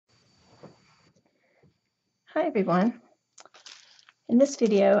Hi everyone. In this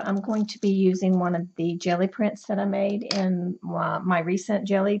video I'm going to be using one of the jelly prints that I made in my recent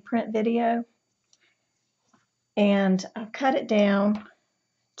jelly print video, and I've cut it down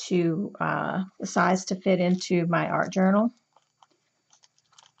to the size to fit into my art journal.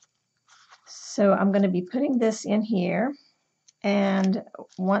 So I'm going to be putting this in here, and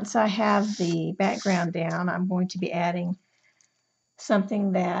once I have the background down I'm going to be adding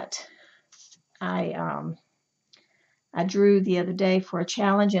something that I drew the other day for a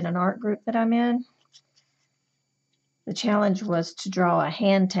challenge in an art group that I'm in. The challenge was to draw a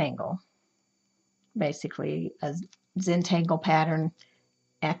hand tangle, basically a Zentangle pattern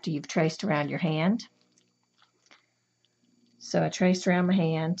after you've traced around your hand. So I traced around my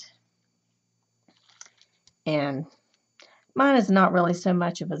hand, and mine is not really so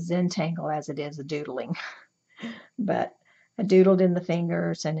much of a Zentangle as it is a doodling, but I doodled in the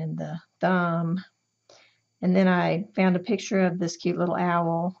fingers and in the thumb. And then I found a picture of this cute little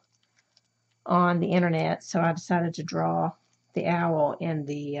owl on the internet, so I decided to draw the owl in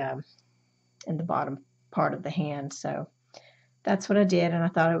the bottom part of the hand. So that's what I did, and I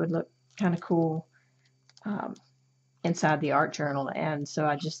thought it would look kind of cool inside the art journal. And so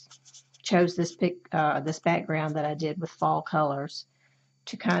I just chose this background that I did with fall colors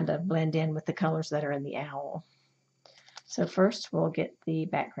to kind of blend in with the colors that are in the owl. So first we'll get the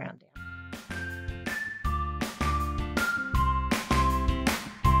background down.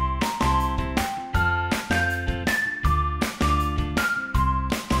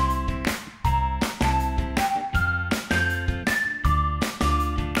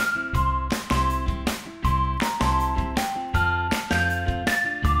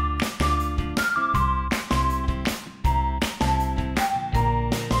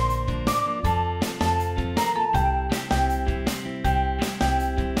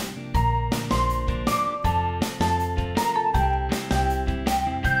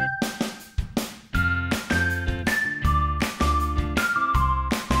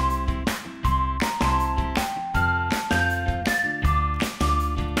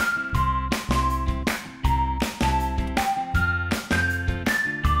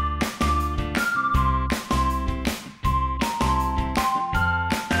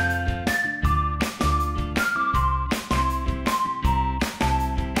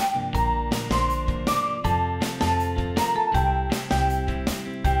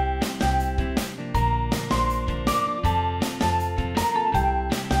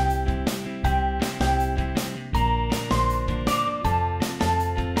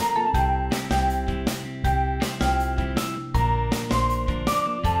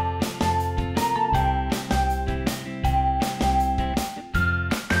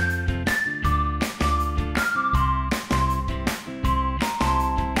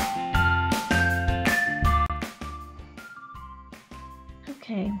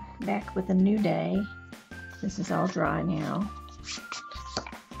 Okay, back with a new day. This is all dry now.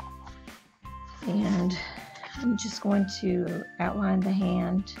 And I'm just going to outline the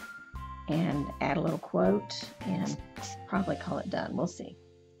hand and add a little quote and probably call it done. We'll see.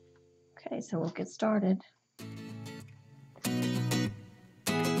 Okay, so we'll get started.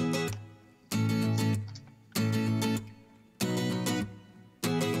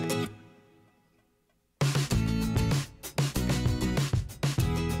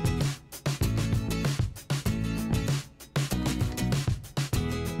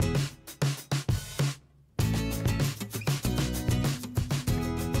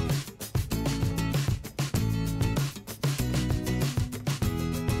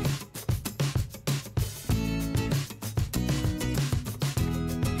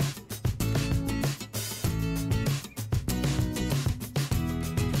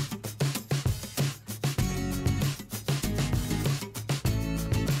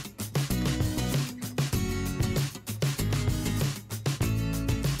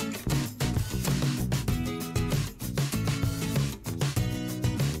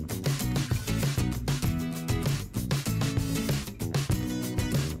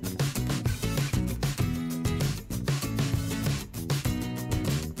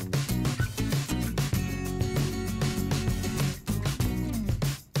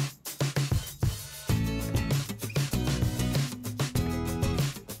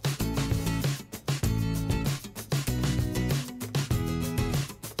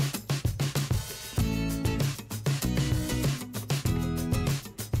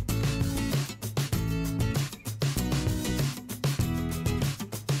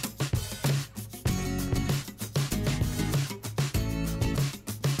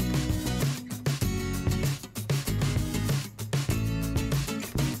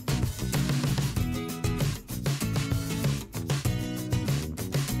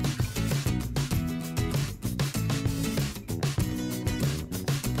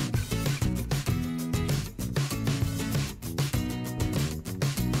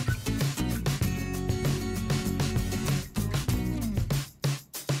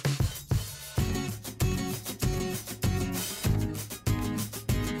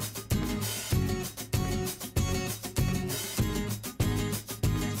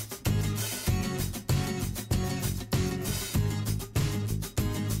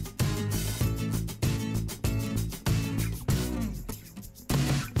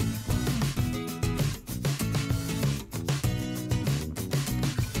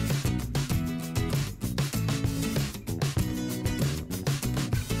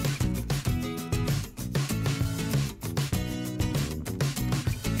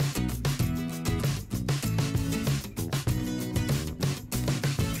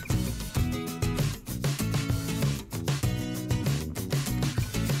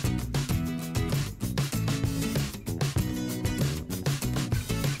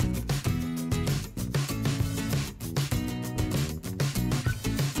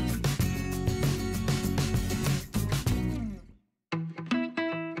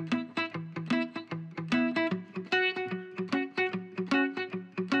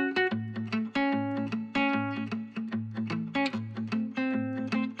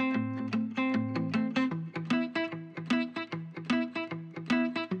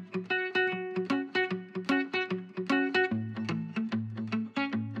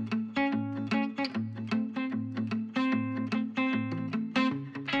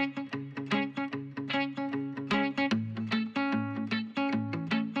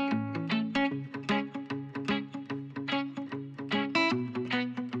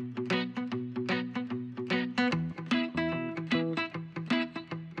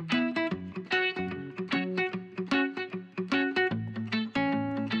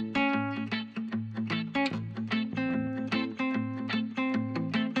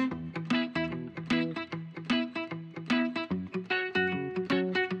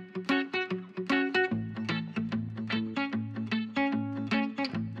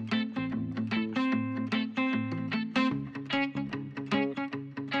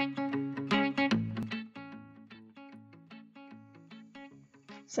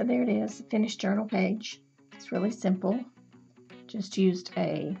 So there it is, the finished journal page. It's really simple. Just used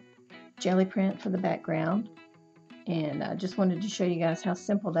a jelly print for the background, and I just wanted to show you guys how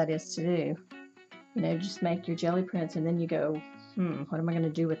simple that is to do. You know, just make your jelly prints and then you go, what am I going to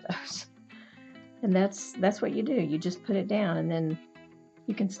do with those? And that's what you do. You just put it down, and then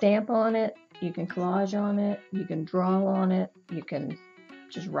you can stamp on it, you can collage on it, you can draw on it, you can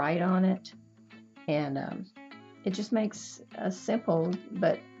just write on it, and it just makes a simple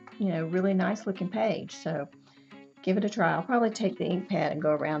but, you know, really nice looking page. So give it a try. I'll probably take the ink pad and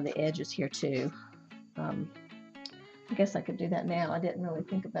go around the edges here too. I guess I could do that now. I didn't really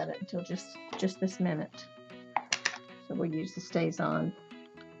think about it until just this minute. So we'll use the StazOn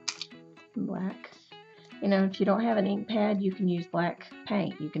black. You know, if you don't have an ink pad, you can use black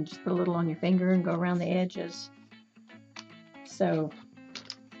paint. You can just put a little on your finger and go around the edges. So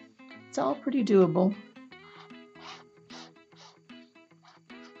it's all pretty doable.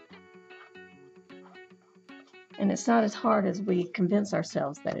 And it's not as hard as we convince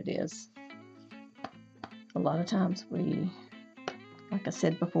ourselves that it is. A lot of times we, like I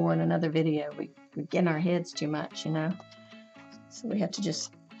said before in another video, we get in our heads too much, you know. So we have to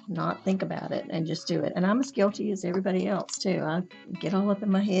just not think about it and just do it. And I'm as guilty as everybody else too. I get all up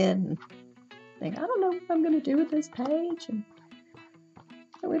in my head and think, I don't know what I'm going to do with this page. And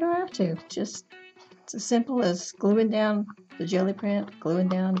we don't have to. Just, it's as simple as gluing down the jelly print, gluing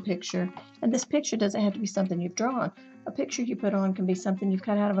down the picture. And this picture doesn't have to be something you've drawn. A picture you put on can be something you've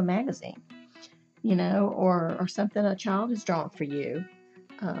cut out of a magazine, you know, or something a child has drawn for you.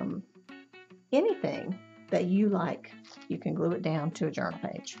 Anything that you like, you can glue it down to a journal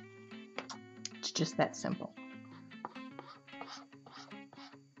page. It's just that simple.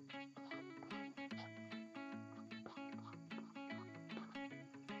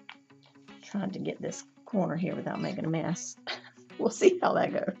 Trying to get this corner here without making a mess. We'll see how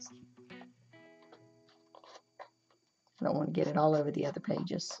that goes. I don't want to get it all over the other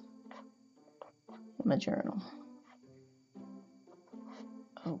pages of my journal.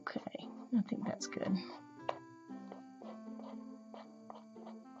 Okay, I think that's good.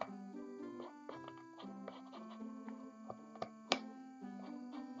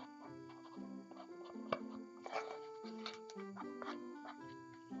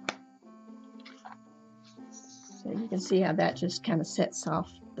 So you can see how that just kind of sets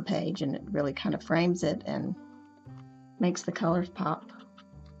off the page, and it really kind of frames it and makes the colors pop.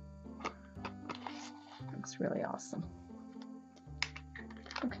 Looks really awesome.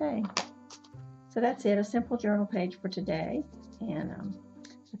 Okay, so that's it, a simple journal page for today. And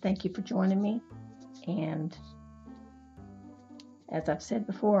thank you for joining me. And as I've said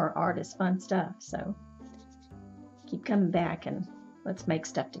before, art is fun stuff, so keep coming back and let's make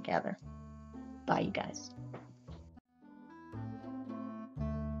stuff together. Bye, you guys.